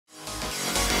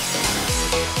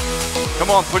Come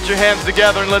on, put your hands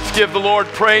together and let's give the Lord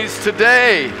praise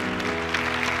today.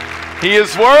 He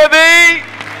is worthy.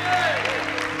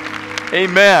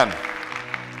 Amen.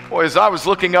 Boy, as I was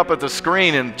looking up at the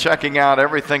screen and checking out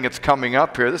everything that's coming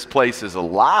up here, this place is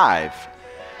alive.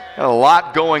 Got a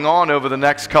lot going on over the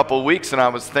next couple of weeks, and I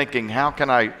was thinking, how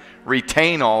can I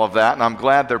retain all of that? And I'm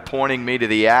glad they're pointing me to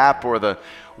the app or the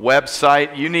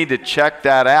website. You need to check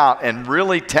that out and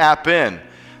really tap in.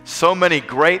 So many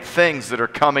great things that are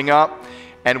coming up.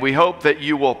 And we hope that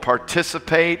you will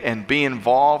participate and be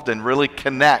involved and really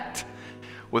connect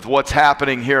with what's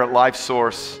happening here at Life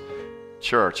Source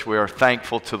Church. We are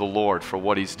thankful to the Lord for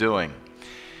what He's doing.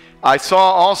 I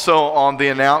saw also on the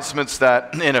announcements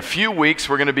that in a few weeks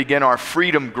we're going to begin our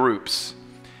freedom groups.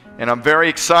 And I'm very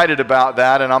excited about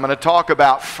that, and I'm going to talk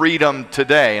about freedom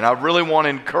today. And I really want to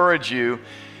encourage you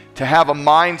to have a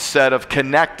mindset of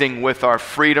connecting with our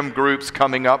freedom groups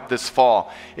coming up this fall.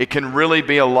 It can really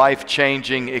be a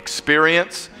life-changing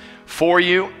experience for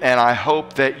you, and I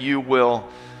hope that you will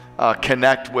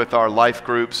connect with our life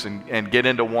groups and get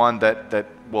into one that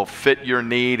will fit your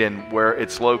need and where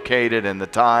it's located and the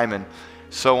time and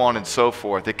so on and so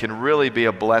forth. It can really be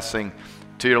a blessing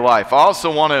to your life. I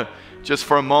also want to just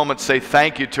for a moment say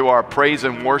thank you to our praise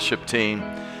and worship team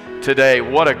today.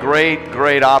 What a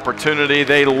great opportunity.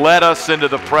 They led us into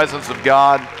the presence of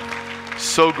God.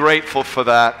 So grateful for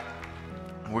that.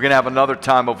 We're going to have another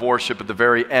time of worship at the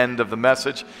very end of the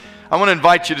message. I want to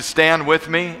invite you to stand with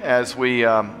me as we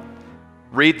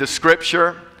read the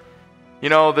scripture. You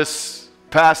know, this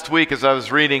past week as I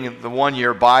was reading the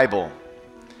one-year Bible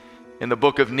in the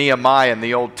book of Nehemiah in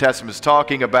the Old Testament, it's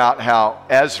talking about how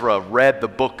Ezra read the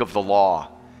book of the law.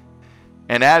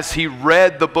 And as he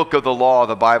read the book of the law,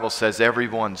 the Bible says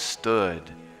everyone stood.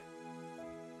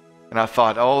 And I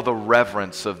thought, oh, the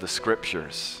reverence of the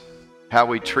scriptures, how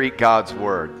we treat God's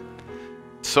word.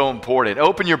 So important.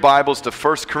 Open your Bibles to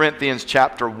 1 Corinthians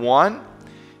chapter 1.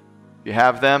 You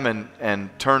have them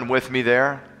and turn with me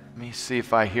there. Let me see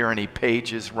if I hear any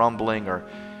pages rumbling or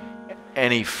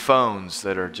any phones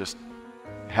that are just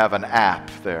have an app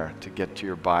there to get to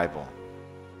your Bible.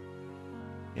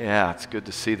 Yeah, it's good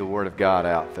to see the Word of God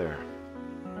out there.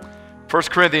 1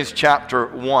 Corinthians chapter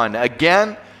 1.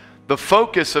 Again, the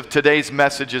focus of today's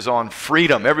message is on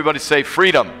freedom. Everybody say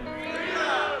freedom.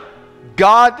 Freedom.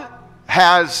 God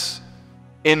has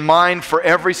in mind for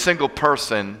every single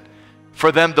person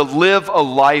for them to live a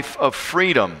life of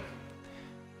freedom.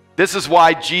 This is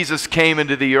why Jesus came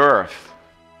into the earth.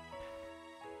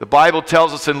 The Bible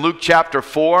tells us in Luke chapter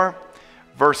 4,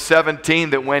 verse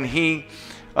 17, that when He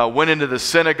went into the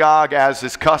synagogue, as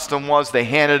his custom was, they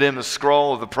handed him the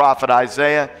scroll of the prophet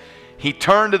Isaiah. He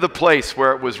turned to the place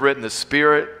where it was written, "The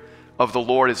Spirit of the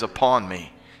Lord is upon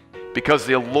me, because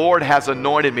the Lord has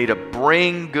anointed me to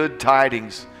bring good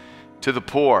tidings to the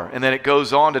poor." And then it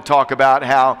goes on to talk about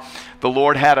how the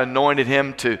Lord had anointed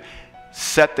him to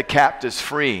set the captives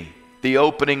free, the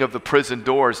opening of the prison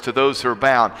doors to those who are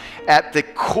bound. At the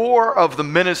core of the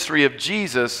ministry of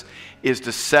Jesus is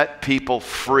to set people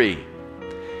free.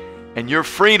 And your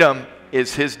freedom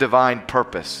is His divine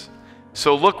purpose.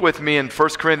 So look with me in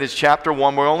 1 Corinthians chapter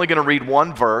 1. We're only going to read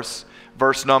one verse,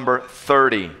 verse number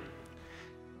 30.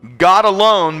 God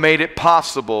alone made it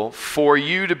possible for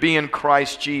you to be in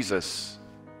Christ Jesus.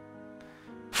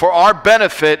 For our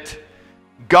benefit,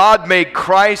 God made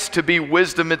Christ to be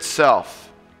wisdom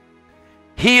itself.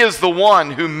 He is the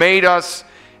one who made us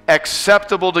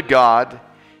acceptable to God.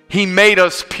 He made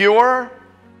us pure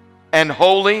and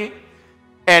holy.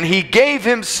 And He gave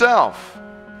Himself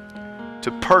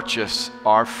to purchase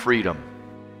our freedom.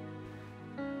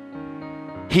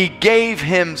 He gave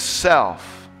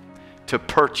Himself to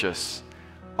purchase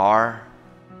our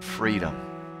freedom.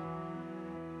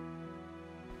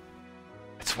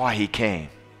 That's why He came.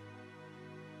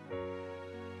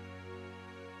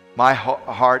 My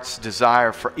heart's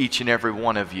desire for each and every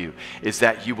one of you is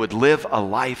that you would live a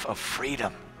life of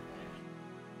freedom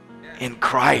in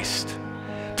Christ.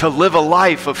 To live a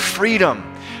life of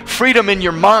freedom. Freedom in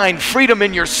your mind, freedom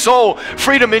in your soul,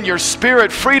 freedom in your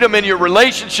spirit, freedom in your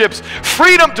relationships,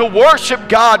 freedom to worship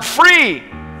God, free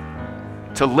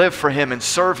to live for Him and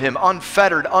serve Him,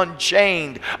 unfettered,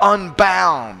 unchained,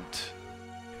 unbound.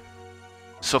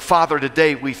 So, Father,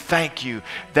 today we thank You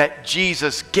that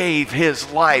Jesus gave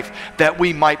His life that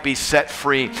we might be set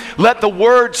free. Let the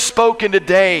word spoken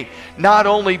today not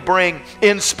only bring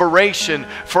inspiration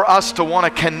for us to want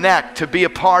to connect, to be a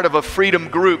part of a freedom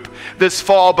group this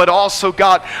fall, but also,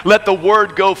 God, let the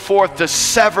word go forth to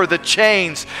sever the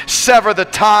chains, sever the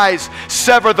ties,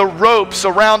 sever the ropes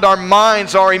around our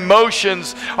minds, our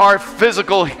emotions, our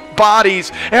physical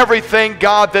bodies, everything,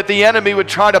 God, that the enemy would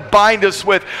try to bind us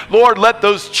with. Lord, let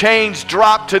those chains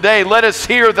drop today. Let us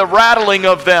hear the rattling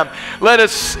of them. Let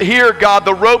us hear, God,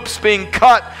 the ropes being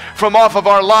cut from off of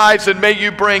our lives, and may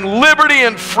you bring liberty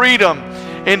and freedom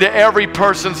into every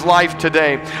person's life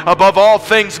today. Above all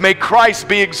things, may Christ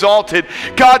be exalted.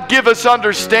 God, give us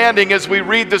understanding as we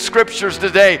read the scriptures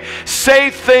today. Say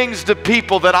things to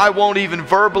people that I won't even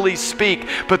verbally speak,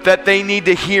 but that they need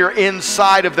to hear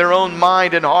inside of their own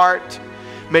mind and heart.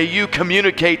 May you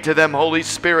communicate to them, Holy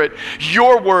Spirit,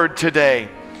 your word today.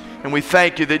 And we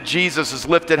thank you that Jesus is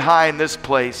lifted high in this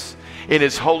place. In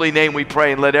his holy name we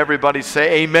pray, and let everybody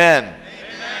say amen.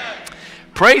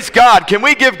 Praise God. Can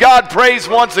we give God praise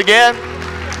once again?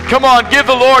 Come on, give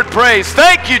the Lord praise.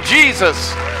 Thank you,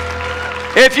 Jesus.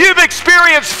 If you've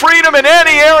experienced freedom in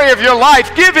any area of your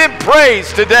life, give him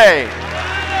praise today.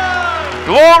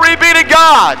 Glory be to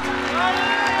God.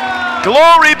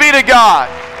 Glory be to God.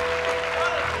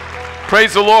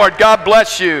 Praise the Lord. God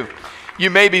bless you. You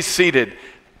may be seated.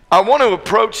 I want to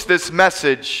approach this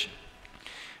message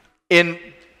in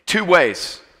two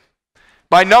ways.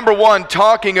 By number one,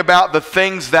 talking about the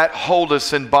things that hold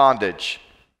us in bondage.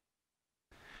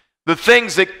 The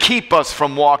things that keep us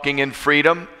from walking in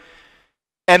freedom.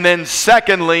 And then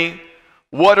secondly,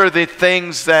 what are the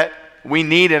things that we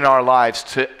need in our lives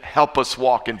to help us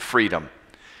walk in freedom?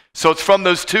 So it's from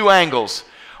those two angles.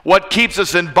 What keeps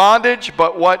us in bondage,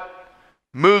 but what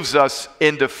moves us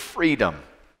into freedom.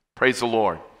 Praise the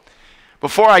Lord.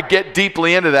 Before I get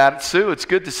deeply into that, Sue, it's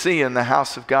good to see you in the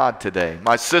house of God today.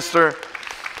 My sister,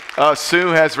 Sue,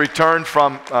 has returned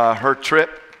from her trip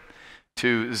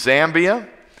to Zambia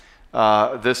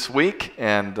this week,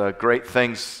 and great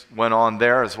things went on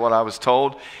there, is what I was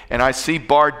told. And I see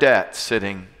Bardette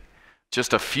sitting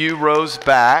just a few rows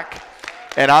back,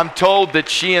 and I'm told that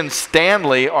she and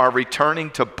Stanley are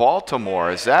returning to Baltimore.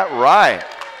 Is that right?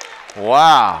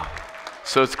 Wow.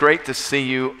 So it's great to see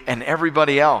you and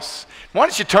everybody else. Why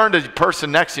don't you turn to the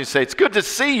person next to you and say, it's good to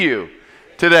see you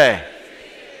today.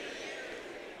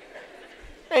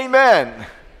 Amen.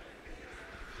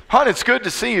 Hon, it's good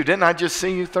to see you. Didn't I just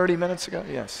see you 30 minutes ago?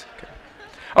 Yes. Okay.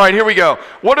 All right, here we go.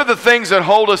 What are the things that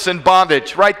hold us in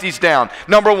bondage? Write these down.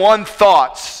 Number one,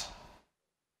 thoughts.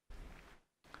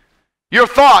 Your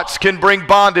thoughts can bring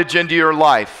bondage into your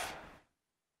life.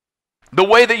 The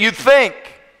way that you think,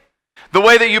 the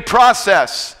way that you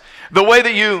process, the way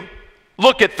that you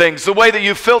look at things, the way that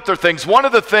you filter things. One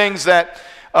of the things that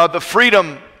the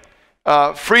freedom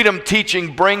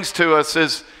teaching brings to us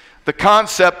is the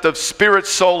concept of spirit,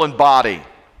 soul, and body.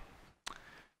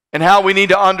 And how we need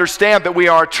to understand that we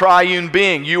are a triune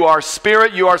being. You are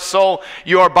spirit, you are soul,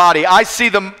 you are body. I see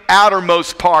the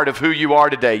outermost part of who you are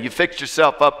today. You fixed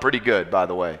yourself up pretty good, by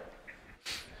the way.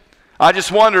 I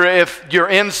just wonder if your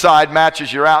inside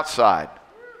matches your outside.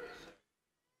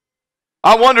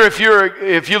 I wonder if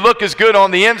you look as good on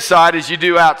the inside as you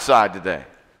do outside today.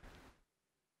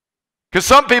 Because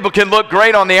some people can look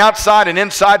great on the outside, and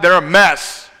inside they're a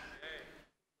mess.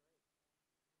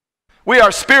 We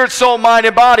are spirit, soul, mind,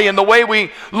 and body, and the way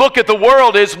we look at the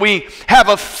world is we have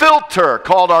a filter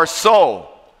called our soul.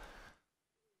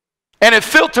 And it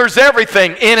filters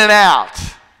everything in and out.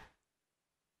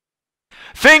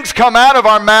 Things come out of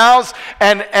our mouths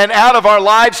and out of our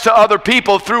lives to other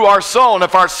people through our soul. And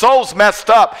if our soul's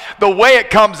messed up, the way it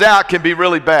comes out can be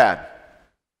really bad.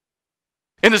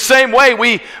 In the same way,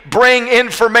 we bring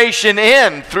information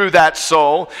in through that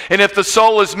soul. And if the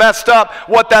soul is messed up,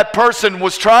 what that person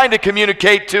was trying to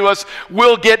communicate to us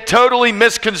will get totally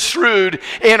misconstrued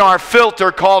in our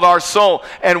filter called our soul.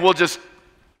 And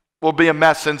we'll be a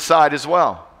mess inside as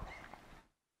well.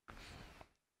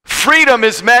 Freedom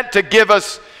is meant to give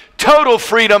us total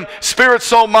freedom, spirit,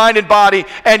 soul, mind, and body,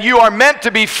 and you are meant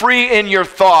to be free in your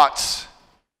thoughts.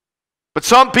 But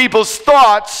some people's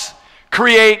thoughts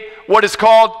create what is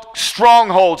called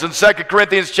strongholds in 2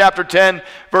 Corinthians chapter 10,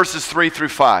 verses 3 through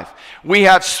 5. We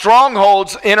have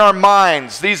strongholds in our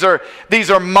minds. These are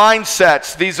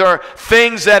mindsets. These are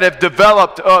things that have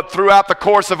developed throughout the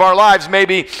course of our lives,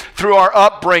 maybe through our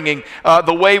upbringing,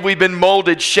 the way we've been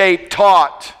molded, shaped,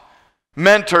 taught,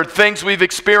 mentored, things we've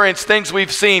experienced, things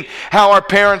we've seen, how our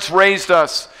parents raised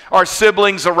us, our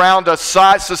siblings around us,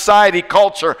 society,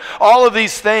 culture. All of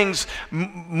these things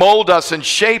mold us and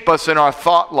shape us in our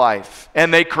thought life,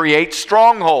 and they create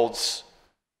strongholds.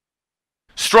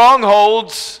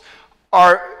 Strongholds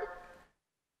are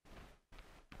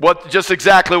just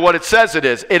exactly what it says it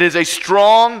is. It is a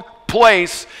strong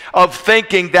place of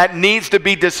thinking that needs to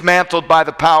be dismantled by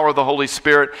the power of the Holy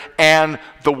Spirit and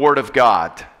the Word of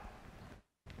God.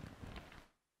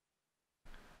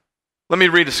 Let me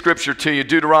read a scripture to you,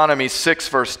 Deuteronomy 6,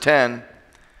 verse 10.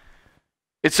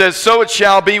 It says, "So it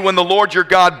shall be when the Lord your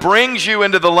God brings you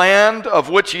into the land of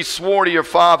which he swore to your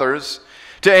fathers,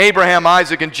 to Abraham,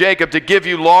 Isaac, and Jacob, to give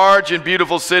you large and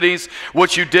beautiful cities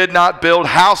which you did not build,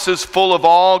 houses full of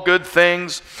all good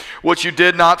things which you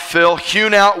did not fill,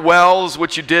 hewn out wells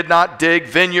which you did not dig,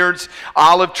 vineyards,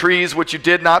 olive trees which you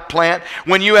did not plant.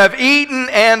 When you have eaten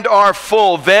and are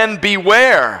full, then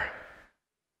beware,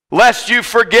 lest you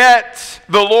forget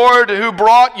the Lord who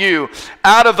brought you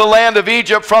out of the land of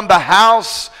Egypt from the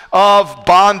house of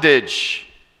bondage."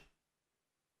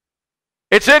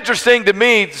 It's interesting to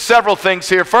me, several things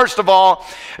here. First of all,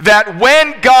 that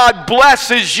when God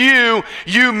blesses you,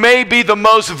 you may be the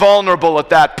most vulnerable at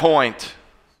that point.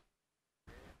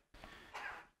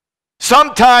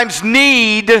 Sometimes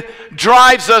need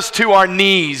drives us to our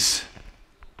knees.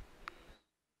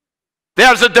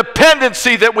 There's a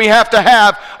dependency that we have to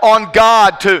have on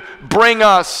God to bring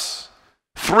us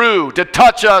through, to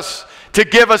touch us, to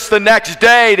give us the next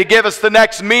day, to give us the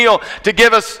next meal, to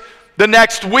give us the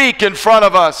next week in front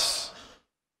of us.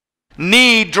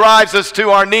 Need drives us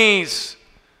to our knees.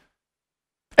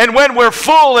 And when we're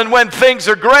full and when things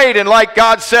are great, and like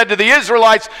God said to the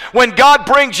Israelites, when God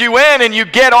brings you in and you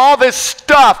get all this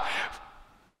stuff,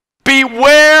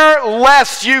 beware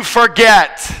lest you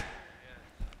forget.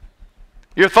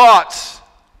 Your thoughts.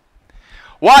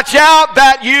 Watch out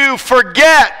that you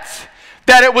forget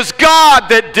that it was God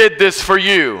that did this for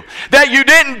you, that you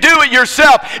didn't do it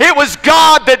yourself. It was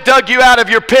God that dug you out of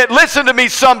your pit. Listen to me,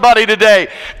 somebody, today.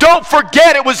 Don't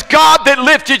forget it was God that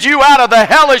lifted you out of the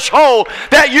hellish hole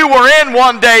that you were in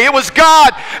one day. It was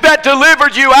God that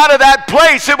delivered you out of that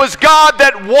place. It was God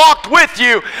that walked with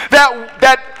you,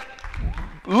 that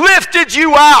lifted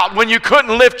you out when you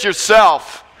couldn't lift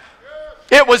yourself.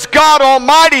 It was God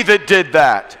Almighty that did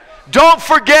that. Don't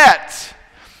forget.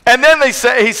 And then he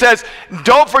says,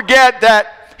 don't forget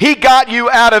that he got you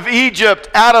out of Egypt,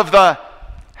 out of the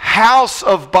house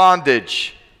of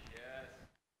bondage.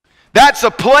 That's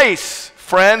a place,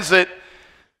 friends, that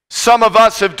some of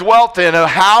us have dwelt in, a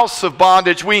house of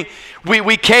bondage. We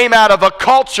came out of a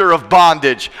culture of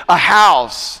bondage, a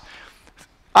house.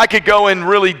 I could go in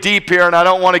really deep here, and I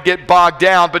don't want to get bogged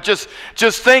down, but just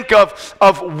think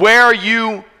of where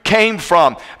you came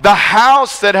from. The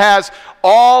house that has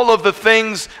all of the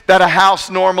things that a house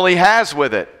normally has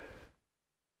with it.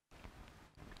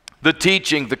 The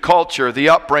teaching, the culture, the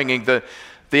upbringing,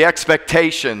 the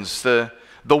expectations, the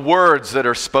words that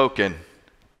are spoken.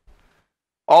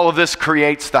 All of this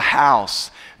creates the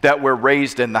house that we're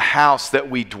raised in, the house that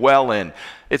we dwell in.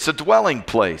 It's a dwelling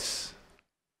place.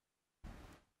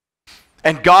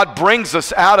 And God brings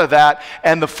us out of that,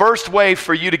 and the first way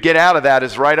for you to get out of that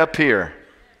is right up here.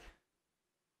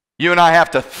 You and I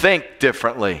have to think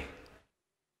differently.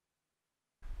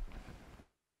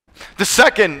 The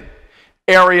second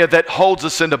area that holds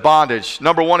us into bondage,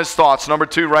 number one is thoughts. Number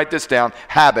two, write this down,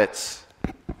 habits.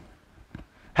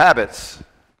 Habits.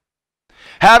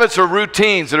 Habits are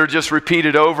routines that are just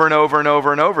repeated over and over and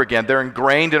over and over again. They're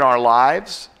ingrained in our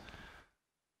lives.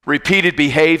 Repeated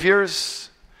behaviors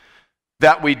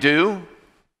that we do.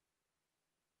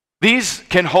 These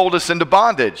can hold us into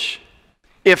bondage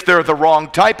if they're the wrong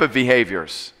type of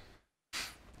behaviors.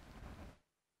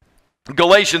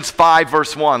 Galatians 5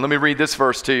 verse 1. Let me read this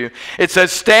verse to you. It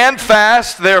says, "Stand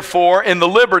fast, therefore, in the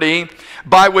liberty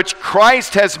by which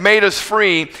Christ has made us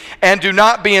free, and do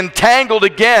not be entangled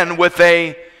again with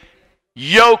a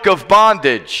yoke of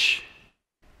bondage."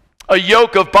 A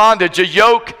yoke of bondage, a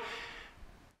yoke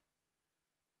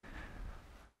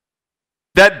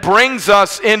that brings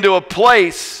us into a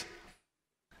place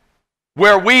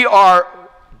where we are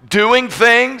doing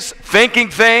things, thinking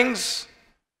things,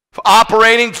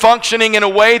 operating, functioning in a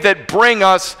way that bring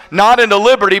us not into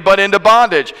liberty but into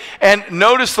bondage. And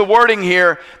notice the wording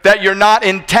here, that you're not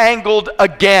entangled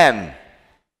again.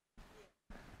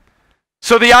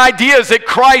 So the idea is that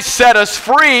Christ set us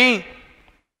free,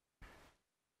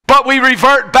 but we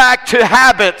revert back to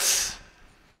habits.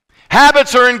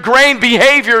 Habits are ingrained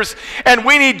behaviors, and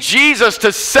we need Jesus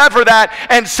to sever that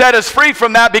and set us free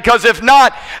from that, because if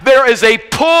not, there is a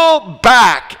pull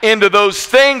back into those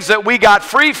things that we got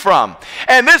free from.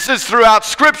 And this is throughout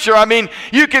Scripture. I mean,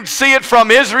 you can see it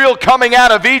from Israel coming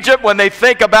out of Egypt when they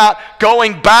think about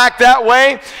going back that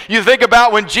way. You think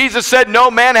about when Jesus said,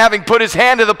 "No man having put his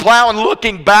hand to the plow and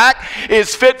looking back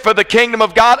is fit for the kingdom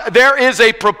of God." There is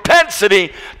a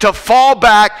propensity to fall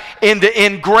back into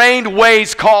ingrained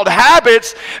ways called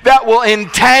habits that will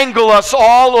entangle us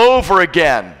all over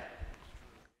again.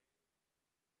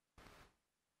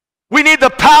 We need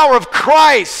the power of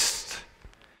Christ.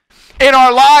 in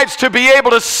our lives to be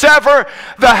able to sever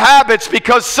the habits,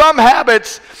 because some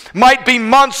habits might be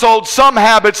months old, some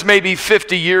habits may be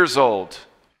 50 years old.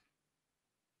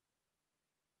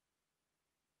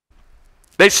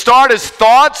 They start as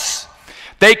thoughts.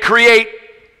 They create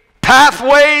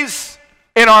pathways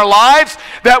in our lives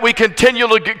that we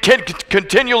continually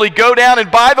go down. And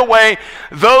by the way,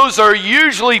 those are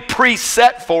usually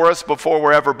preset for us before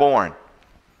we're ever born.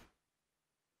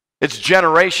 It's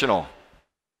generational.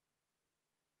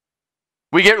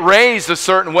 We get raised a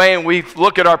certain way and we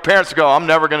look at our parents and go, I'm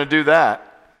never going to do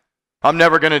that. I'm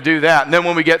never going to do that. And then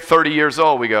when we get 30 years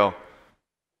old, we go,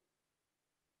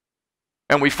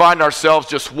 and we find ourselves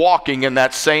just walking in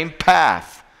that same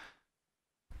path.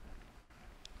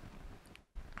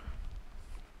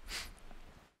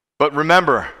 But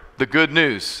remember the good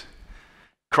news.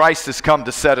 Christ has come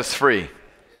to set us free.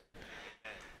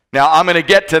 Now, I'm going to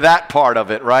get to that part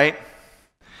of it, right,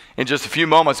 in just a few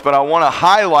moments, but I want to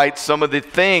highlight some of the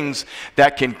things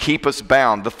that can keep us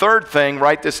bound. The third thing,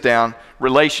 write this down,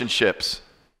 relationships.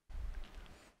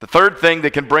 The third thing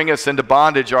that can bring us into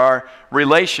bondage are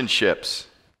relationships.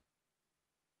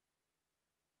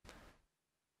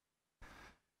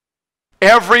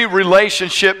 Every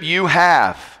relationship you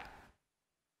have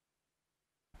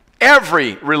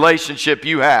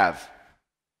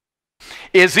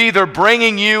is either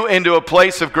bringing you into a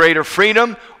place of greater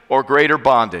freedom or greater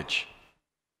bondage.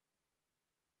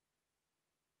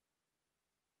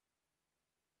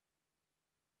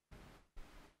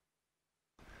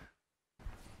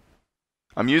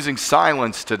 I'm using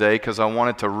silence today because I want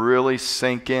it to really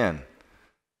sink in.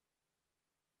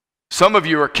 Some of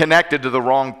you are connected to the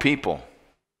wrong people.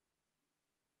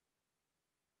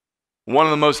 One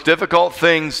of the most difficult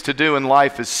things to do in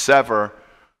life is sever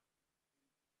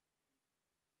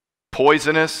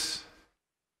poisonous,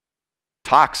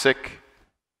 toxic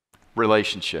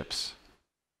relationships.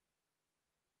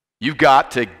 You've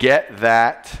got to get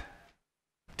that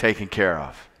taken care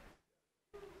of.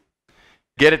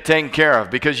 Get it taken care of,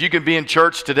 because you can be in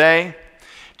church today,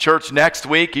 church next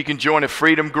week, you can join a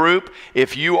freedom group.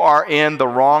 If you are in the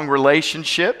wrong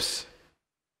relationships,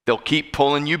 they'll keep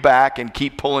pulling you back and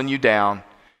keep pulling you down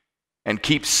and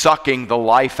keep sucking the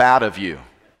life out of you.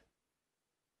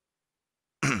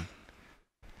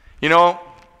 You know,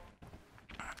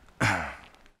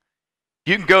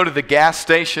 you can go to the gas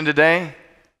station today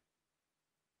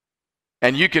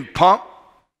and you can pump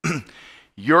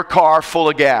your car full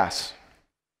of gas.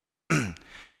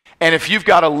 And if you've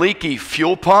got a leaky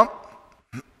fuel pump,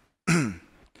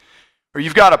 or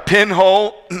you've got a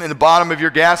pinhole in the bottom of your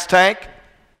gas tank,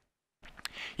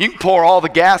 you can pour all the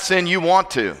gas in you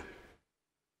want to,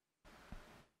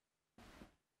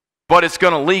 but it's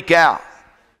going to leak out.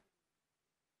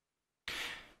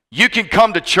 You can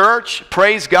come to church,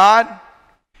 praise God,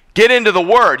 get into the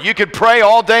Word. You could pray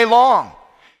all day long.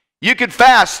 You could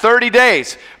fast 30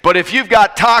 days, but if you've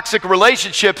got toxic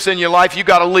relationships in your life, you've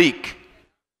got a leak.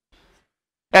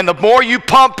 And the more you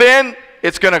pump in,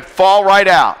 it's going to fall right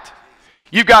out.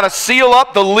 You've got to seal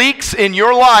up the leaks in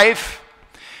your life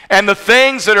and the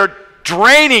things that are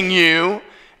draining you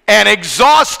and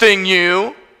exhausting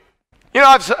you. You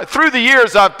know, through the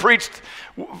years, I've preached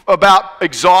about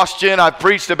exhaustion. I've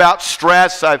preached about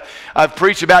stress. I've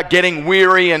preached about getting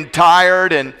weary and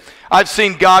tired. And I've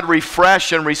seen God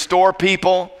refresh and restore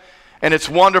people. And it's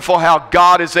wonderful how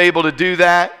God is able to do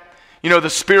that. You know,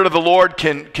 the Spirit of the Lord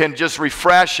can just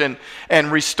refresh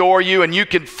and restore you, and you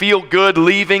can feel good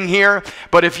leaving here.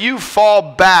 But if you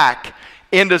fall back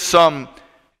into some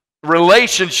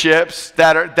relationships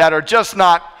that are just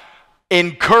not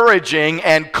encouraging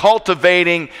and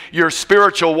cultivating your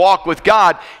spiritual walk with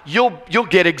God, you'll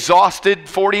get exhausted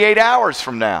 48 hours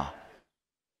from now.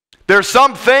 There's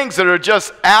some things that are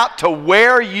just out to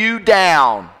wear you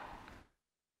down.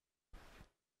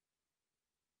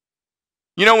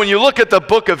 You know, when you look at the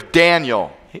book of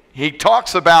Daniel, he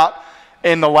talks about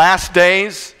in the last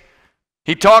days,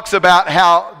 he talks about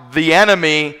how the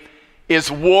enemy is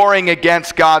warring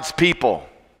against God's people.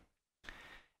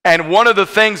 And one of the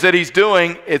things that he's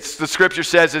doing, the scripture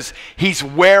says, is he's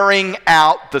wearing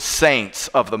out the saints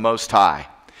of the Most High.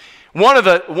 One of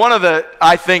the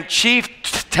I think chief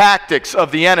tactics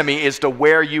of the enemy is to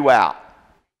wear you out.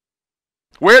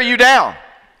 Wear you down.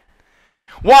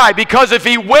 Why? Because if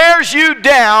he wears you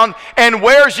down and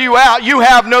wears you out, you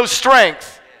have no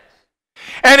strength.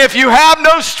 And if you have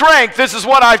no strength, this is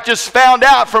what I've just found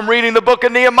out from reading the book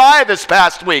of Nehemiah this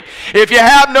past week. If you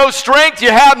have no strength, you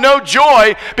have no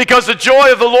joy, because the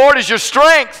joy of the Lord is your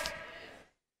strength.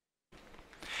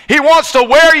 He wants to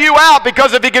wear you out,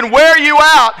 because if he can wear you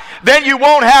out, then you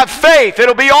won't have faith.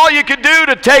 It'll be all you can do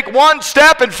to take one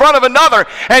step in front of another.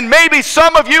 And maybe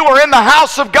some of you are in the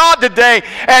house of God today,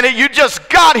 and you just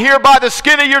got here by the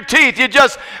skin of your teeth. You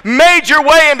just made your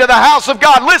way into the house of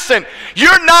God. Listen,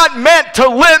 you're not meant to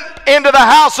limp into the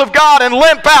house of God and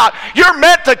limp out. You're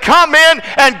meant to come in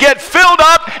and get filled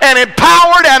up and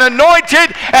empowered and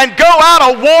anointed and go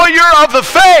out a warrior of the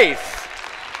faith.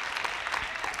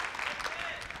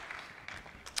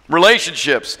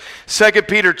 Relationships. 2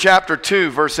 Peter chapter 2,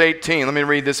 verse 18. Let me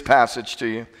read this passage to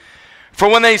you. For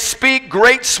when they speak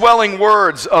great swelling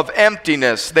words of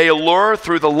emptiness, they allure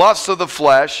through the lusts of the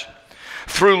flesh,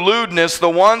 through lewdness, the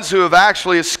ones who have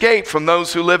actually escaped from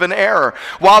those who live in error.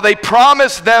 While they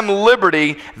promise them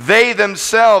liberty, they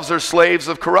themselves are slaves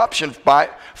of corruption.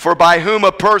 For by whom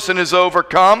a person is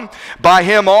overcome, by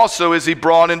him also is he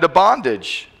brought into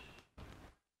bondage.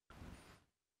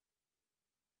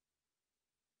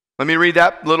 Let me read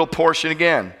that little portion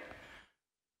again.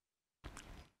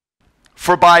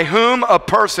 For by whom a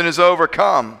person is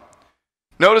overcome.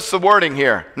 Notice the wording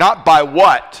here. Not by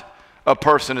what a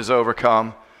person is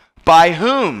overcome. By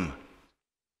whom.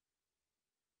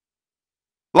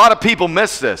 A lot of people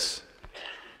miss this.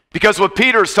 Because what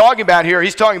Peter is talking about here,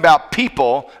 he's talking about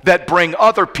people that bring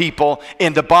other people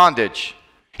into bondage.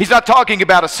 He's not talking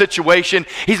about a situation.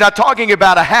 He's not talking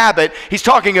about a habit. He's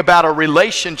talking about a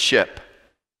relationship.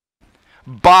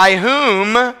 By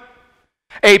whom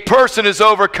a person is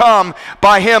overcome,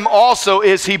 by him also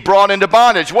is he brought into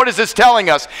bondage. What is this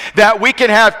telling us? That we can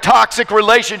have toxic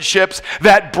relationships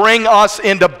that bring us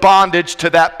into bondage to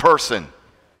that person.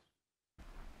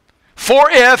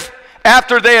 For if,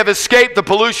 after they have escaped the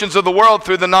pollutions of the world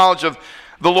through the knowledge of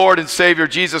the Lord and Savior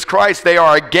Jesus Christ, they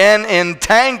are again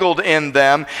entangled in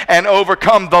them and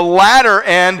overcome, the latter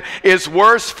end is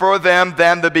worse for them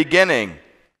than the beginning.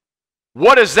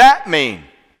 What does that mean?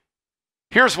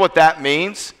 Here's what that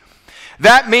means.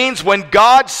 That means when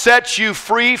God sets you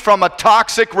free from a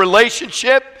toxic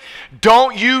relationship,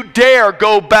 don't you dare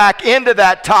go back into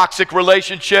that toxic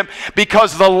relationship,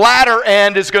 because the latter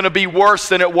end is going to be worse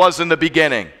than it was in the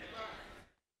beginning.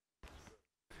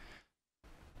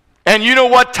 And you know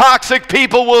what toxic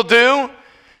people will do?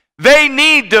 They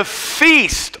need to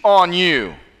feast on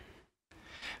you.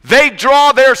 They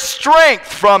draw their strength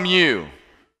from you.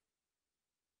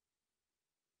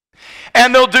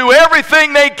 And they'll do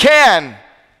everything they can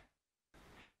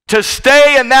to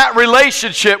stay in that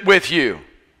relationship with you.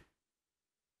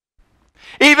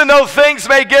 Even though things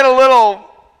may get a little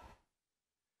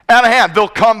out of hand, they'll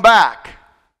come back.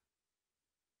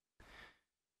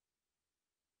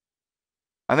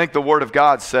 I think the Word of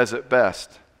God says it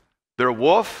best. They're a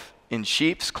wolf in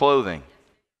sheep's clothing.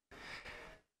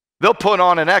 They'll put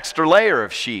on an extra layer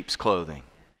of sheep's clothing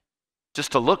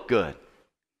just to look good.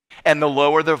 And they'll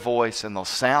lower their voice and they'll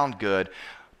sound good.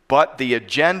 But the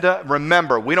agenda,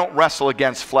 remember, we don't wrestle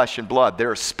against flesh and blood. There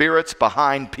are spirits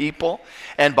behind people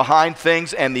and behind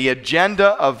things. And the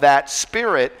agenda of that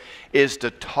spirit is to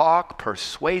talk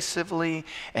persuasively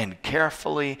and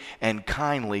carefully and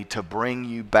kindly to bring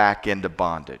you back into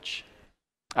bondage.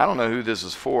 I don't know who this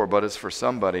is for, but it's for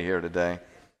somebody here today.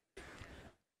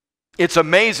 It's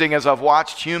amazing as I've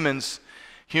watched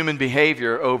human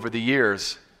behavior over the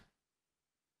years.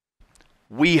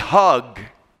 We hug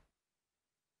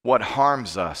what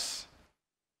harms us,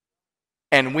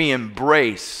 and we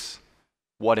embrace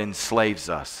what enslaves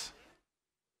us.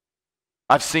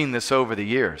 I've seen this over the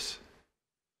years.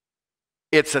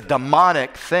 It's a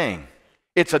demonic thing.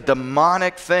 It's a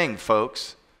demonic thing,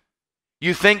 folks.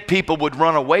 You think people would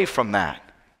run away from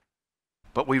that,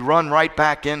 but we run right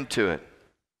back into it.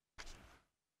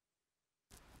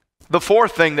 The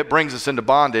fourth thing that brings us into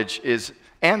bondage is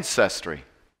ancestry.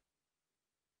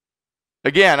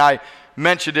 Again, I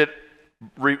mentioned it,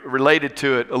 related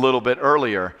to it a little bit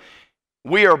earlier.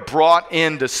 We are brought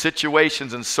into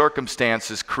situations and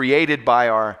circumstances created by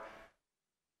our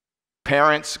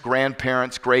parents,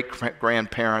 grandparents,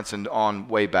 great-grandparents, and on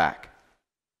way back.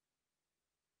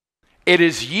 It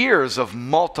is years of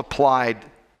multiplied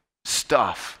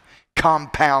stuff,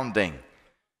 compounding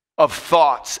of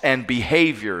thoughts and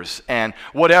behaviors and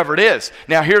whatever it is.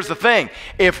 Now here's the thing.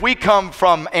 If we come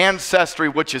from ancestry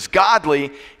which is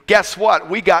godly, guess what?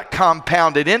 We got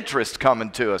compounded interest coming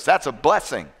to us. That's a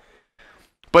blessing.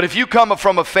 But if you come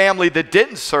from a family that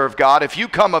didn't serve God, if you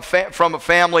come from a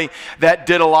family that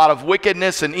did a lot of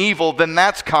wickedness and evil, then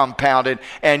that's compounded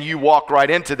and you walk right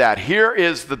into that. Here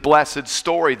is the blessed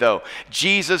story though.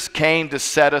 Jesus came to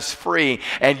set us free,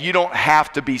 and you don't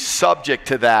have to be subject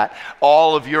to that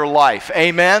all of your life.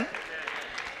 Amen?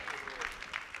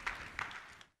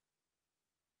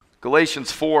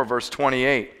 Galatians 4, verse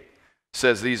 28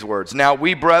 says these words, "Now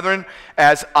we, brethren,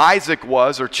 as Isaac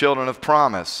was, are children of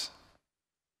promise."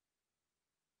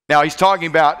 Now he's talking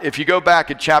about, if you go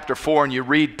back in chapter 4 and you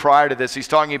read prior to this, he's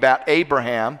talking about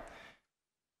Abraham.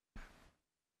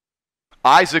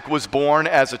 Isaac was born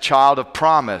as a child of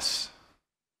promise.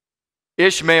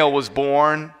 Ishmael was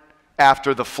born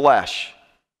after the flesh.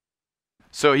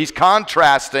 So he's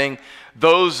contrasting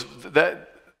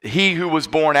he who was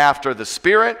born after the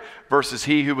Spirit versus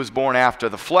he who was born after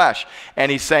the flesh.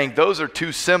 And he's saying those are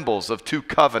two symbols of two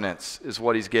covenants is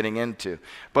what he's getting into.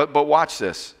 But watch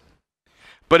this.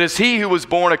 "But as he who was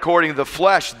born according to the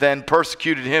flesh then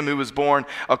persecuted him who was born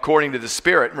according to the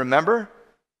Spirit." Remember?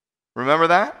 Remember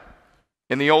that?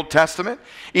 In the Old Testament?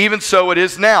 "Even so it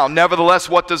is now. Nevertheless,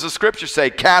 what does the Scripture say?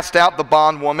 Cast out the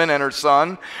bondwoman and her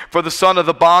son, for the son of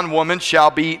the bondwoman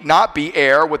shall not be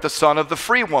heir with the son of the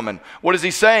free woman." What is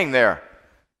he saying there?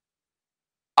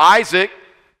 Isaac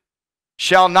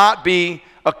shall not be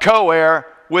a co-heir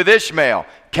with Ishmael.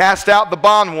 Cast out the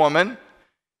bondwoman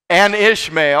and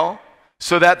Ishmael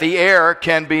so that the heir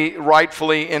can be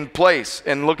rightfully in place.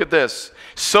 And look at this.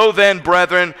 "So then,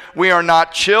 brethren, we are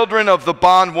not children of the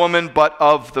bondwoman, but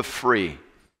of the free."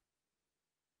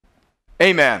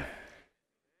 Amen.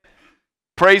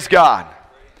 Praise God.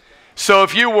 So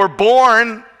if you were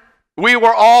born, we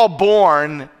were all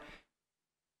born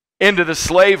into the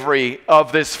slavery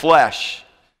of this flesh,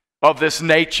 of this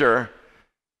nature,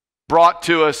 brought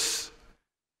to us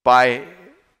by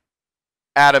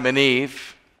Adam and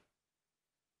Eve.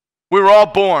 We were all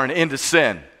born into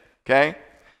sin, okay?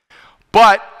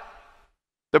 But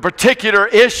the particular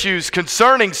issues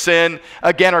concerning sin,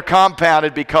 again, are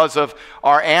compounded because of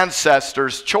our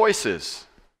ancestors' choices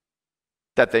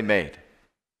that they made.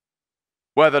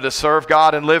 Whether to serve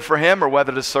God and live for Him or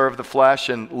whether to serve the flesh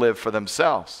and live for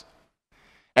themselves.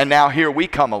 And now here we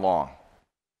come along,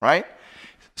 right?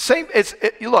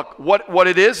 Look, what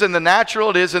it is in the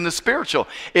natural, it is in the spiritual.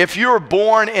 If you're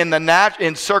born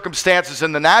in circumstances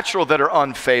in the natural that are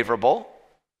unfavorable,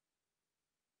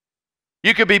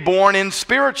 you could be born in a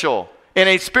spiritual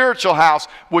house,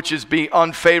 which is be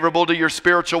unfavorable to your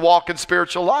spiritual walk and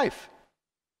spiritual life.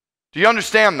 Do you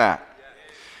understand that?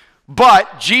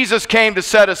 But Jesus came to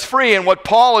set us free, and what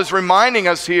Paul is reminding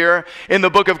us here in the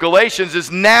book of Galatians is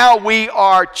now we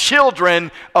are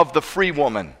children of the free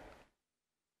woman.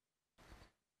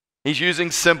 He's using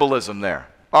symbolism there.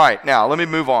 All right, now let me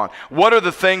move on. What are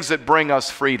the things that bring us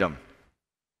freedom?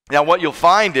 Now what you'll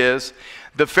find is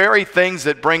the very things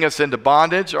that bring us into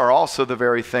bondage are also the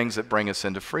very things that bring us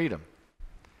into freedom.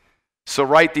 So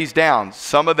write these down.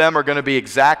 Some of them are going to be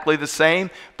exactly the same,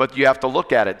 but you have to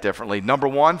look at it differently. Number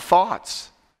one,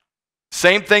 thoughts.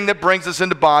 Same thing that brings us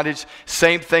into bondage,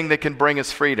 same thing that can bring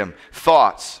us freedom.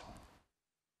 Thoughts.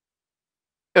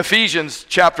 Ephesians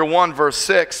chapter 1 verse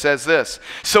 6 says this,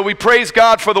 "So we praise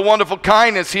God for the wonderful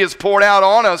kindness He has poured out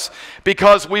on us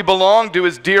because we belong to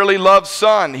His dearly loved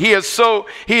Son. He is so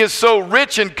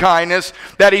rich in kindness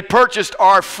that He purchased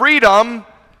our freedom.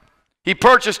 He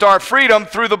purchased our freedom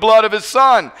through the blood of His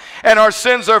Son, and our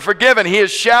sins are forgiven. He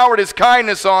has showered His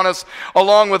kindness on us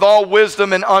along with all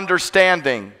wisdom and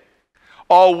understanding."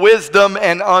 All wisdom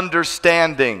and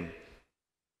understanding.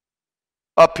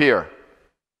 Up here.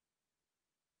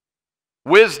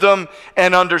 Wisdom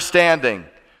and understanding.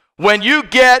 When you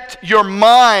get your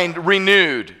mind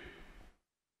renewed,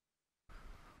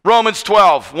 Romans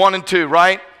 12, 1 and 2,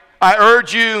 right? "I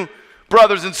urge you,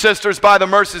 brothers and sisters, by the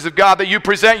mercies of God, that you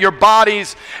present your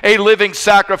bodies a living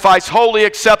sacrifice, wholly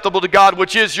acceptable to God,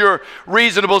 which is your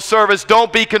reasonable service.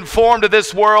 Don't be conformed to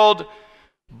this world,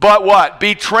 but what?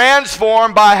 Be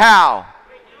transformed by how?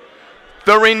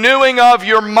 The renewing of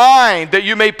your mind, that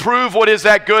you may prove what is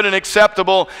that good and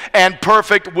acceptable and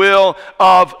perfect will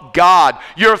of God."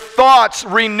 Your thoughts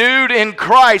renewed in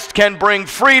Christ can bring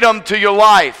freedom to your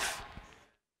life.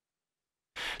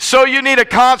 So you need a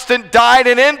constant diet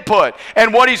and input.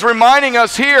 And what he's reminding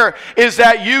us here is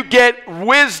that you get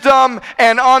wisdom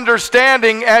and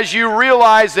understanding as you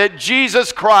realize that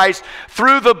Jesus Christ,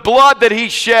 through the blood that He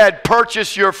shed,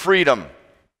 purchased your freedom.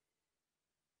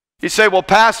 You say, "Well,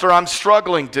 Pastor, I'm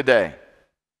struggling today."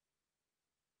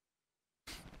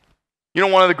 You know,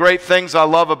 one of the great things I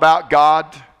love about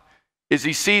God is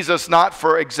He sees us not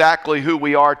for exactly who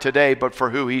we are today, but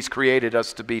for who He's created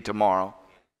us to be tomorrow.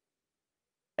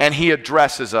 And He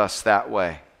addresses us that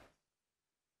way.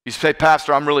 You say,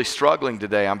 "Pastor, I'm really struggling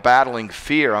today. I'm battling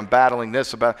fear. I'm battling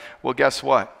this." Well, guess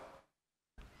what?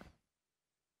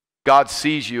 God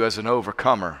sees you as an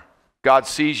overcomer. God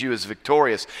sees you as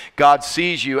victorious. God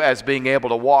sees you as being able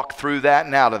to walk through that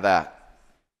and out of that.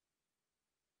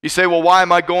 You say, well, why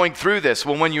am I going through this?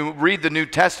 Well, when you read the New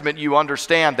Testament, you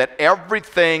understand that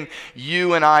everything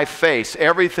you and I face,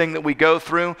 everything that we go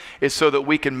through, is so that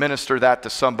we can minister that to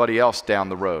somebody else down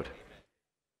the road.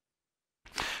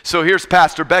 So here's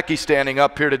Pastor Becky standing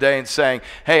up here today and saying,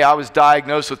 hey, I was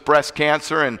diagnosed with breast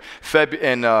cancer in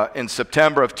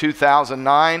September of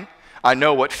 2009. I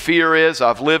know what fear is.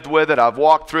 I've lived with it. I've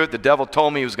walked through it. The devil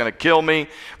told me he was going to kill me,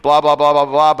 blah, blah, blah, blah,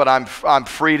 blah, but I'm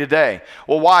free today.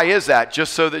 Well, why is that?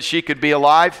 Just so that she could be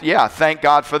alive? Yeah, thank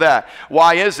God for that.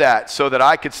 Why is that? So that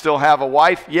I could still have a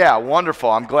wife? Yeah,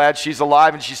 wonderful. I'm glad she's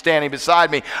alive and she's standing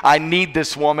beside me. I need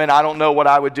this woman. I don't know what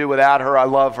I would do without her. I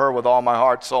love her with all my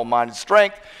heart, soul, mind, and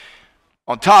strength.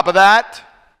 On top of that,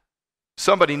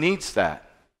 somebody needs that.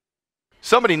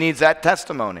 Somebody needs that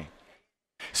testimony.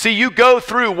 See, you go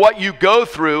through what you go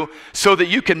through so that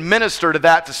you can minister to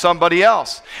that to somebody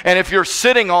else. And if you're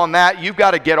sitting on that, you've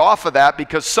got to get off of that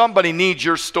because somebody needs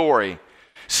your story.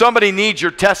 Somebody needs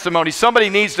your testimony. Somebody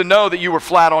needs to know that you were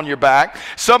flat on your back.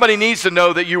 Somebody needs to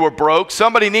know that you were broke.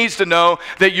 Somebody needs to know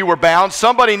that you were bound.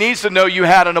 Somebody needs to know you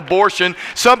had an abortion.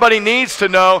 Somebody needs to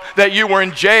know that you were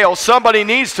in jail. Somebody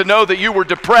needs to know that you were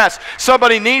depressed.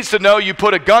 Somebody needs to know you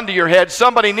put a gun to your head.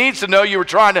 Somebody needs to know you were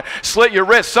trying to slit your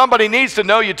wrist. Somebody needs to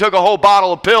know you took a whole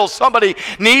bottle of pills. Somebody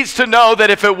needs to know that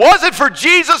if it wasn't for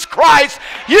Jesus Christ,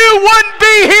 you wouldn't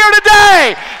be here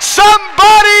today.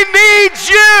 Somebody needs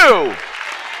you.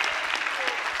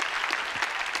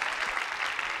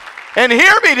 And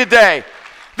hear me today.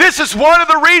 This is one of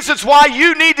the reasons why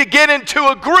you need to get into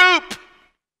a group.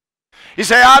 You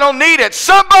say, I don't need it.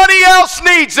 Somebody else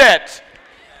needs it.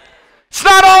 It's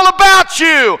not all about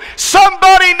you.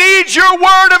 Somebody needs your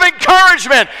word of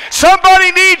encouragement.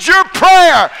 Somebody needs your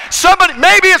prayer.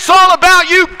 Maybe it's all about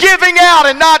you giving out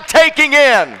and not taking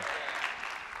in.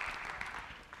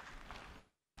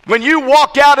 When you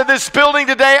walk out of this building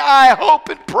today, I hope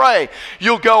and pray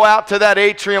you'll go out to that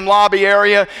atrium lobby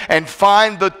area and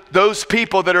find those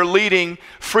people that are leading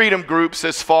freedom groups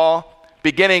this fall,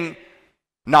 beginning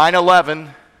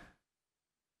 9/11.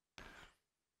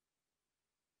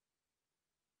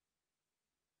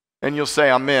 And you'll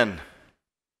say, I'm in.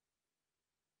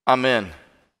 I'm in.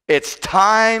 It's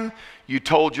time you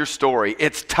told your story.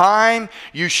 It's time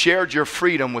you shared your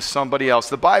freedom with somebody else.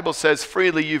 The Bible says,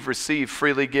 freely you've received,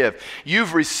 freely give.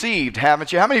 You've received,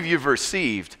 haven't you? How many of you have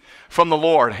received from the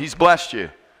Lord? He's blessed you.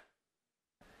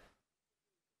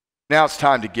 Now it's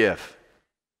time to give.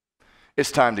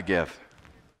 It's time to give.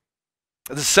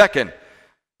 The second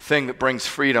thing that brings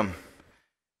freedom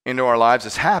into our lives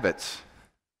is habits.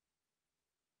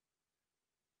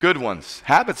 Good ones.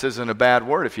 Habits isn't a bad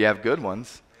word if you have good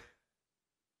ones.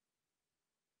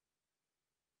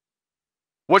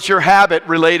 What's your habit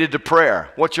related to prayer?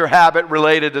 What's your habit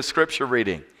related to scripture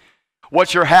reading?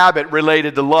 What's your habit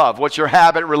related to love? What's your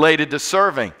habit related to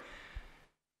serving?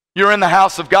 You're in the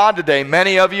house of God today.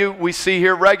 Many of you we see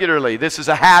here regularly. This is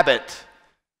a habit.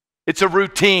 It's a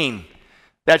routine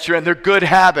that you're in. They're good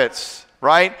habits,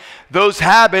 right? Those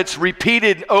habits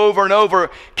repeated over and over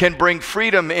can bring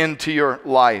freedom into your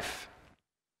life.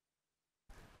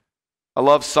 I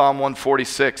love Psalm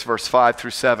 146, verse 5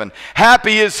 through 7.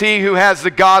 Happy is he who has the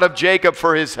God of Jacob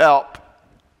for his help,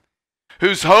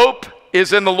 whose hope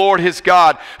is in the Lord his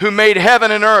God, who made heaven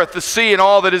and earth, the sea and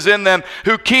all that is in them,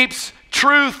 who keeps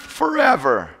truth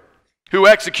forever, who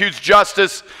executes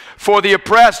justice for the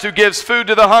oppressed, who gives food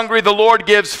to the hungry. The Lord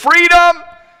gives freedom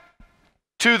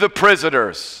to the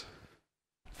prisoners.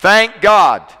 Thank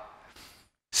God.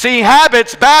 See,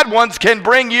 habits, bad ones, can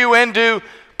bring you into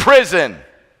prison.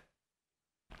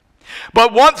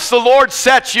 But once the Lord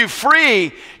sets you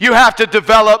free, you have to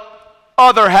develop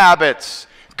other habits,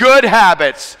 good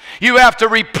habits. You have to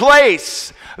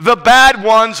replace the bad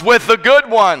ones with the good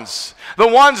ones, the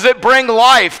ones that bring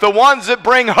life, the ones that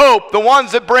bring hope, the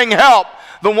ones that bring help,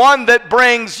 the one that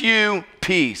brings you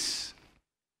peace.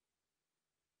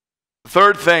 The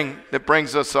third thing that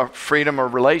brings us our freedom are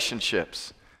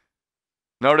relationships.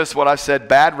 Notice what I said,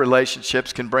 bad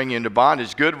relationships can bring you into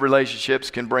bondage. Good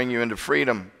relationships can bring you into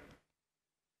freedom.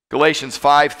 Galatians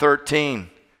 5:13,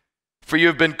 for you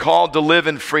have been called to live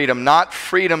in freedom, not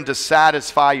freedom to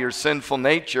satisfy your sinful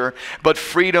nature, but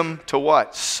freedom to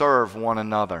what? Serve one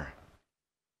another.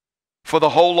 For the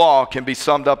whole law can be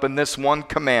summed up in this one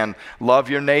command, love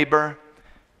your neighbor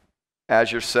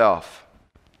as yourself.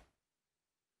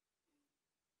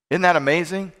 Isn't that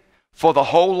amazing? For the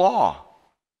whole law.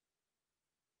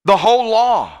 The whole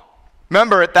law.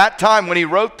 Remember, at that time when he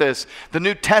wrote this, the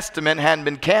New Testament hadn't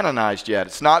been canonized yet.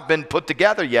 It's not been put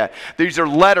together yet. These are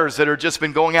letters that have just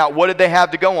been going out. What did they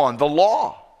have to go on? The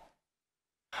law.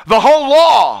 The whole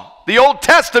law. The Old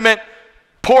Testament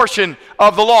portion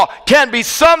of the law can be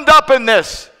summed up in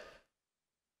this: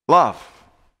 love.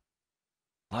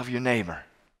 Love your neighbor.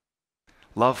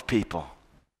 Love people.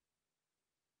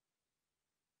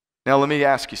 Now let me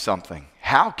ask you something.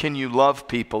 How can you love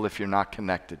people if you're not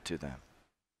connected to them?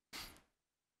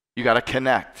 You got to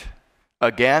connect.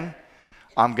 Again,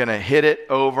 I'm going to hit it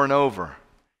over and over.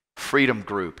 Freedom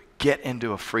group. Get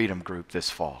into a freedom group this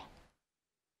fall.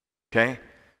 Okay?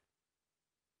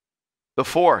 The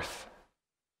fourth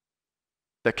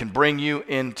that can bring you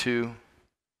into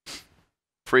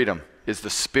freedom is the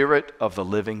Spirit of the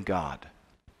living God.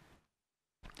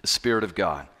 The Spirit of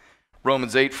God.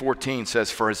 Romans 8:14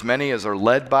 says, "For as many as are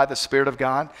led by the Spirit of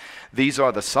God, these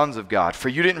are the sons of God. For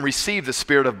you didn't receive the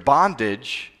spirit of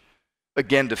bondage,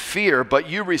 again to fear, but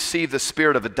you received the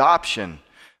spirit of adoption,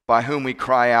 by whom we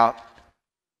cry out,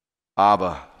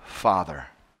 Abba, Father."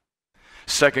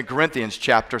 2 Corinthians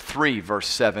chapter 3, verse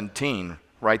 17.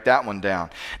 Write that one down.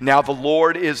 "Now the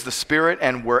Lord is the Spirit,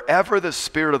 and wherever the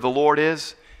Spirit of the Lord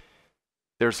is,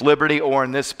 there's liberty." Or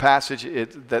in this passage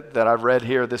that I've read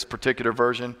here, this particular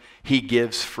version, He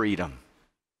gives freedom.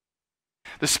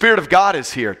 The Spirit of God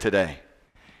is here today,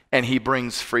 and He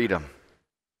brings freedom.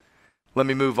 Let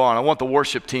me move on. I want the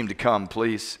worship team to come,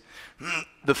 please.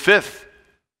 The fifth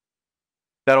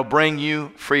that'll bring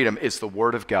you freedom is the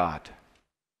Word of God.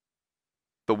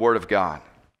 The Word of God.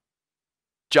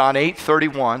 John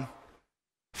 8:31,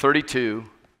 32,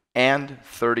 and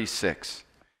 36.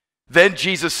 "Then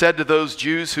Jesus said to those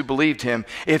Jews who believed Him,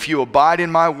 'If you abide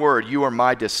in my word, you are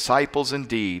my disciples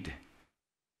indeed,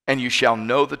 and you shall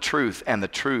know the truth, and the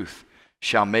truth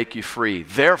shall make you free.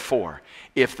 Therefore,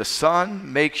 if the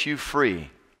Son makes you free,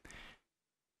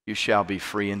 you shall be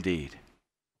free indeed.'"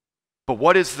 But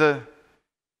what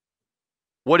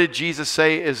did Jesus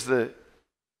say is the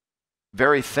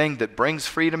very thing that brings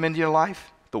freedom into your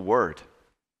life? The Word.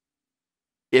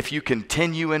 If you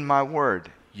continue in my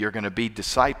word, you're going to be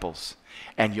disciples,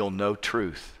 and you'll know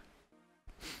truth.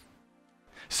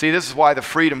 See, this is why the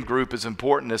Freedom Group is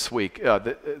important this week,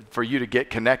 for you to get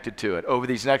connected to it. Over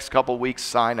these next couple of weeks,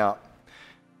 sign up.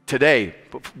 Today,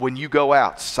 when you go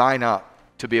out, sign up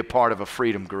to be a part of a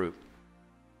Freedom Group.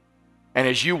 And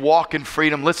as you walk in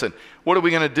freedom, listen, what are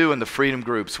we going to do in the Freedom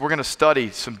Groups? We're going to study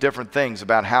some different things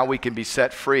about how we can be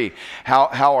set free, how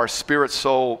our spirit,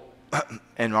 soul,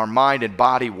 and our mind and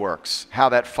body works, how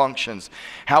that functions,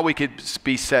 how we could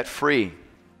be set free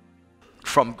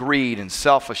from greed and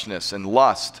selfishness and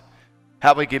lust,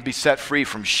 how we can be set free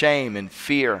from shame and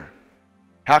fear,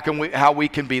 how we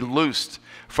can be loosed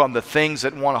from the things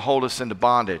that want to hold us into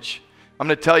bondage. I'm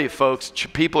going to tell you, folks,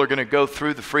 people are going to go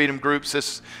through the Freedom Groups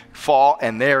this fall,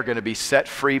 and they're going to be set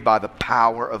free by the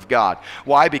power of God.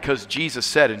 Why? Because Jesus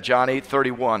said in John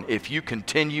 8:31, "If you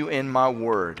continue in my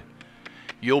word,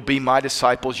 you'll be my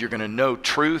disciples. You're going to know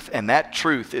truth, and that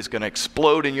truth is going to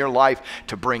explode in your life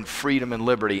to bring freedom and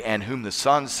liberty. And whom the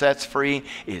Son sets free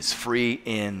is free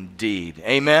indeed."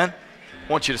 Amen?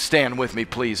 I want you to stand with me,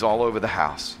 please, all over the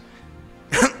house.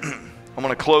 I'm going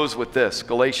to close with this.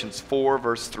 Galatians 4,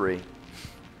 verse 3.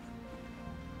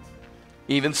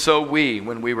 "Even so we,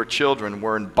 when we were children,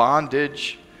 were in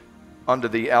bondage under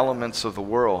the elements of the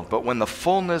world. But when the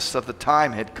fullness of the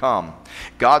time had come,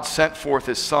 God sent forth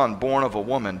His Son, born of a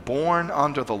woman, born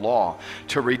under the law,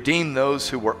 to redeem those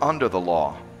who were under the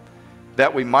law,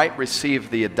 that we might receive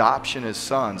the adoption as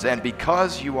sons. And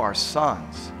because you are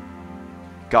sons,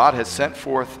 God has sent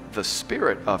forth the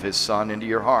Spirit of His Son into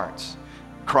your hearts,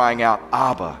 crying out,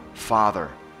 Abba, Father.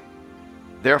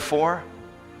 Therefore,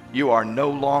 you are no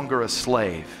longer a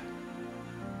slave,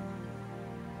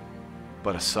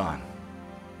 but a son.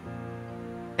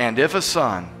 And if a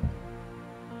son,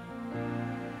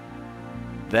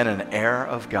 then an heir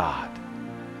of God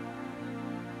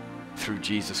through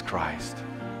Jesus Christ."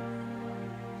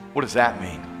 What does that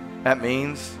mean? That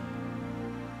means,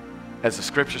 as the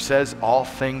scripture says, all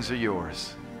things are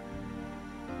yours.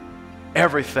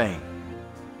 Everything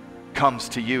comes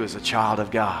to you as a child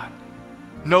of God.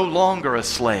 No longer a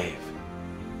slave,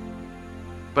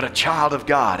 but a child of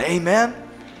God. Amen?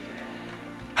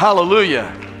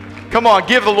 Hallelujah. Come on,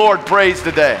 give the Lord praise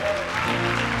today.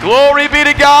 Glory be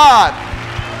to God.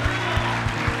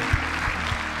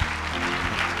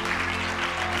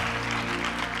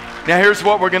 Now here's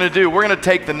what we're going to do. We're going to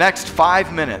take the next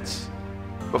 5 minutes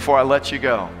before I let you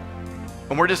go,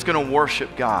 and we're just going to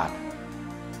worship God.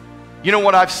 You know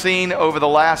what I've seen over the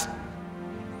last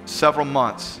several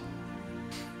months?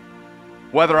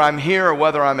 Whether I'm here or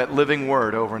whether I'm at Living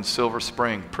Word over in Silver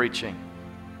Spring preaching,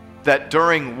 that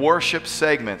during worship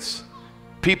segments,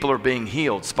 people are being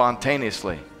healed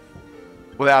spontaneously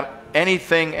without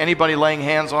anybody laying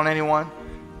hands on anyone.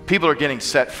 People are getting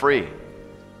set free.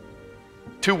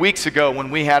 2 weeks ago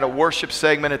when we had a worship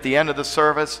segment at the end of the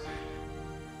service,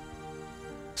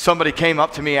 somebody came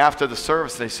up to me after the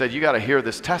service. They said, you got to hear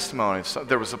this testimony. So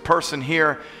there was a person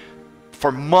here,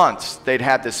 for months, they'd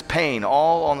had this pain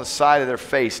all on the side of their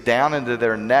face, down into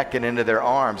their neck and into their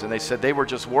arms. And they said they were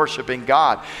just worshiping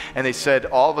God. And they said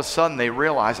all of a sudden they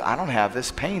realized, I don't have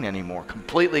this pain anymore.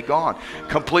 Completely gone.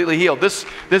 Completely healed. This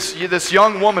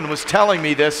young woman was telling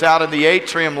me this out in the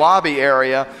atrium lobby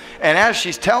area. And as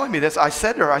she's telling me this, I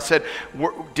said to her,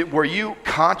 were you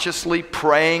consciously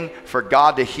praying for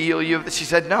God to heal you? She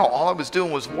said, no, all I was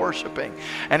doing was worshiping.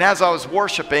 And as I was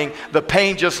worshiping, the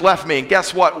pain just left me. And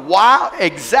guess what?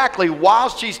 Exactly while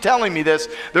she's telling me this,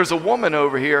 there's a woman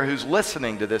over here who's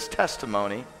listening to this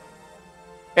testimony.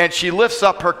 And she lifts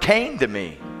up her cane to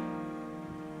me.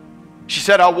 She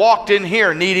said, I walked in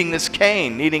here needing this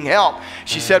cane, needing help.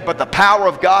 She said, but the power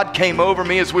of God came over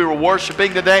me as we were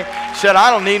worshiping today. She said,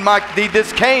 I don't need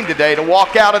this cane today to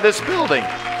walk out of this building.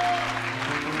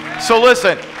 So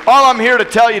listen, all I'm here to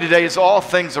tell you today is all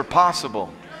things are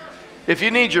possible. If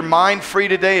you need your mind free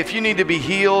today, if you need to be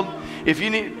healed,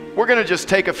 we're going to just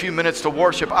take a few minutes to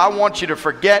worship. I want you to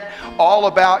forget all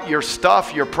about your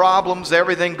stuff, your problems,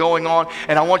 everything going on,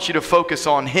 and I want you to focus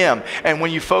on Him. And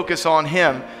when you focus on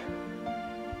Him,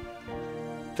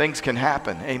 things can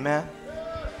happen. Amen.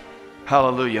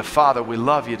 Hallelujah. Father, we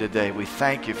love you today. We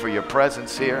thank you for your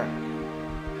presence here.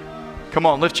 Come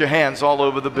on, lift your hands all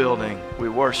over the building. We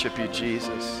worship you,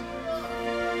 Jesus.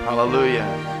 Hallelujah.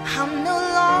 I'm no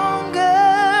longer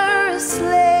a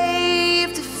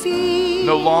slave to fear.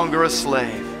 No longer a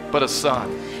slave, but a son.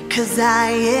 'Cause I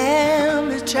am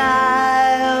a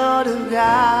child of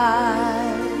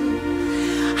God.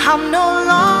 I'm no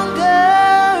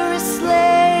longer a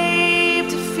slave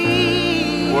to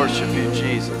fear. Worship you,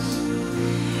 Jesus.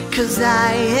 'Cause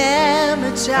I am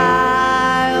a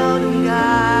child of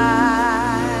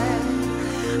God.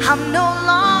 I'm no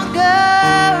longer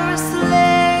a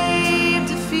slave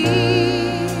to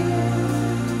fear.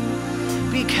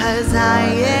 Because I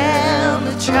am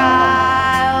a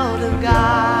child of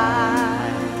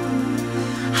God.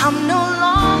 I'm no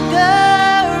longer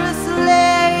a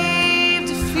slave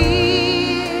to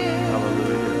fear.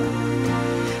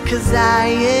 Hallelujah. 'Cause I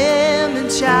am a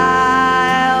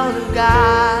child of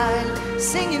God.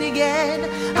 Sing it again.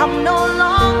 I'm no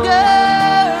longer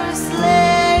a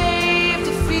slave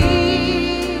to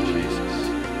fear.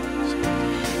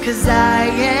 'Cause I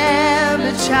am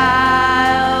a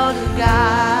child of God.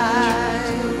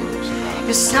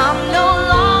 Yes, I'm no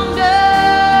longer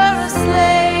a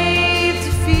slave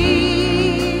to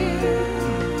fear.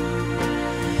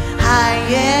 I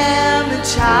am a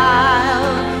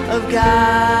child of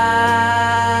God.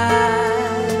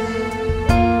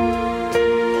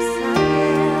 Yes, I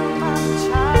am a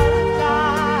child of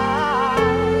God.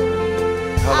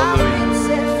 I've been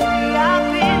set free, I've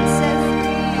been set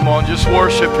free. Come on, just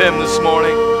worship Him this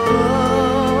morning.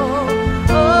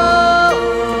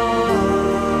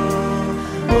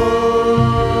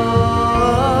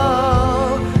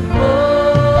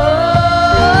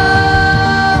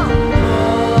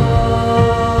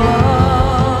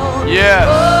 Yes.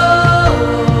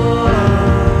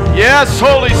 Yes,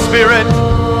 Holy Spirit.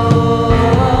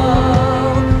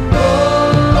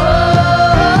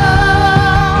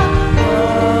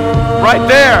 Right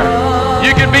there.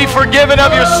 You can be forgiven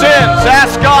of your sins.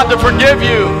 Ask God to forgive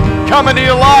you. Come into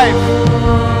your life.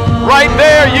 Right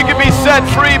there, you can be set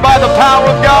free by the power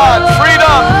of God.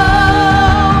 Freedom.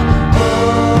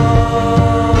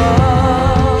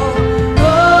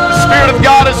 The Spirit of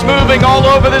God is moving all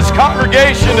over this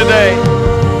congregation today.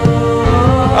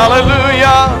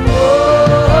 Hallelujah.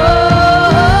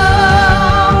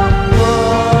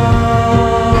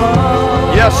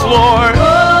 Yes, Lord.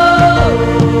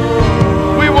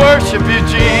 We worship you,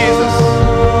 Jesus.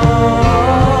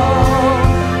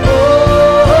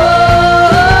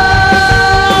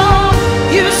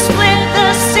 You split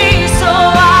the sea so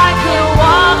I could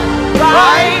walk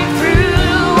right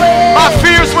through it. My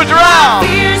fears were drowned.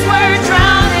 Fears were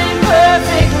drowned in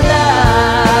perfect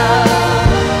love.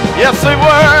 Yes, they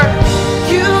were.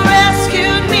 You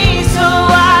rescued me so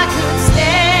I could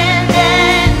stand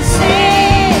and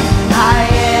sing. I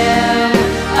am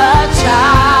a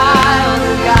child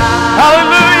of God.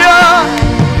 Hallelujah.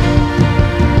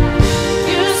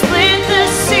 You split the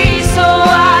sea so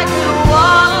I could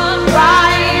walk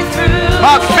right through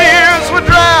My it. fears were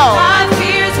drowned. My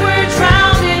fears were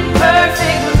drowned in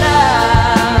perfect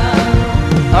love.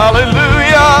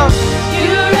 Hallelujah.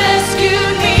 You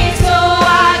rescued me so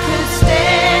I could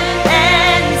stand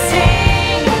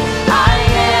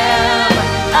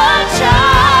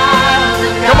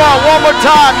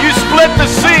time. You split the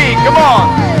sea. Come on.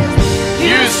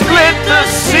 You split the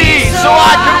sea so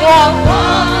I could walk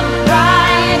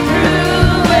right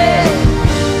through it.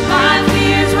 My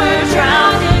fears were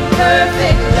drowned in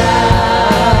perfect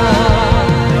love.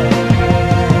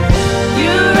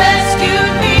 You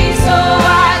rescued me so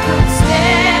I could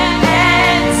stand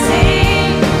and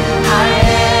sing. I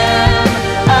am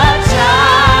a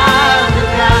child of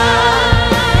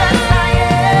God. Yes, I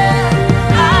am.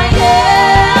 I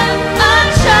am a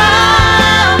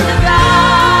child of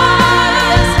God.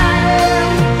 Yes, I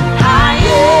am. I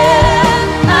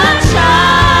am a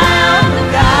child of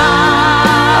God.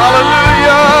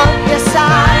 Hallelujah. Yes,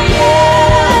 I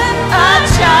am a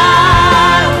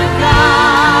child of God.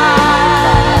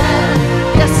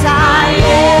 Yes, I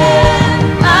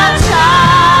am a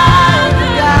child of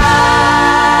God.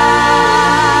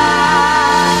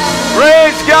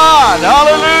 Praise God.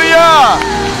 Hallelujah.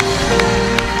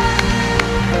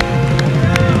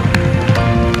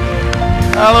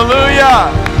 Hallelujah.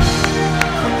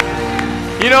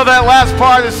 You know that last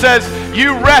part that says,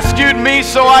 you rescued me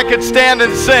so I could stand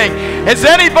and sing. Has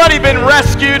anybody been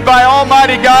rescued by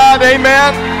Almighty God?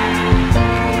 Amen.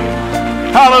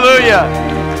 Hallelujah.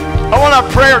 I want our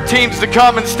prayer teams to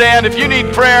come and stand. If you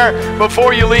need prayer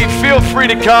before you leave, feel free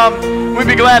to come. We'd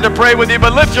be glad to pray with you.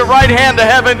 But lift your right hand to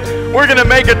heaven. We're going to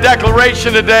make a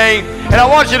declaration today. And I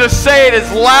want you to say it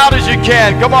as loud as you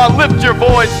can. Come on, lift your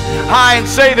voice high and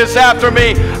say this after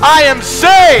me. I am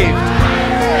saved.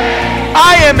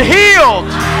 I am healed.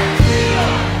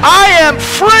 I am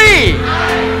free.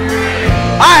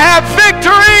 I have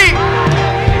victory.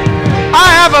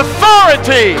 I have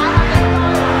authority.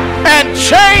 And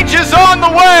change is on the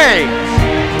way.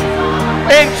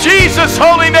 In Jesus'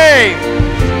 holy name.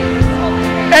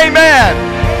 Amen.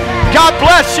 God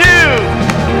bless you.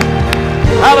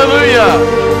 Hallelujah.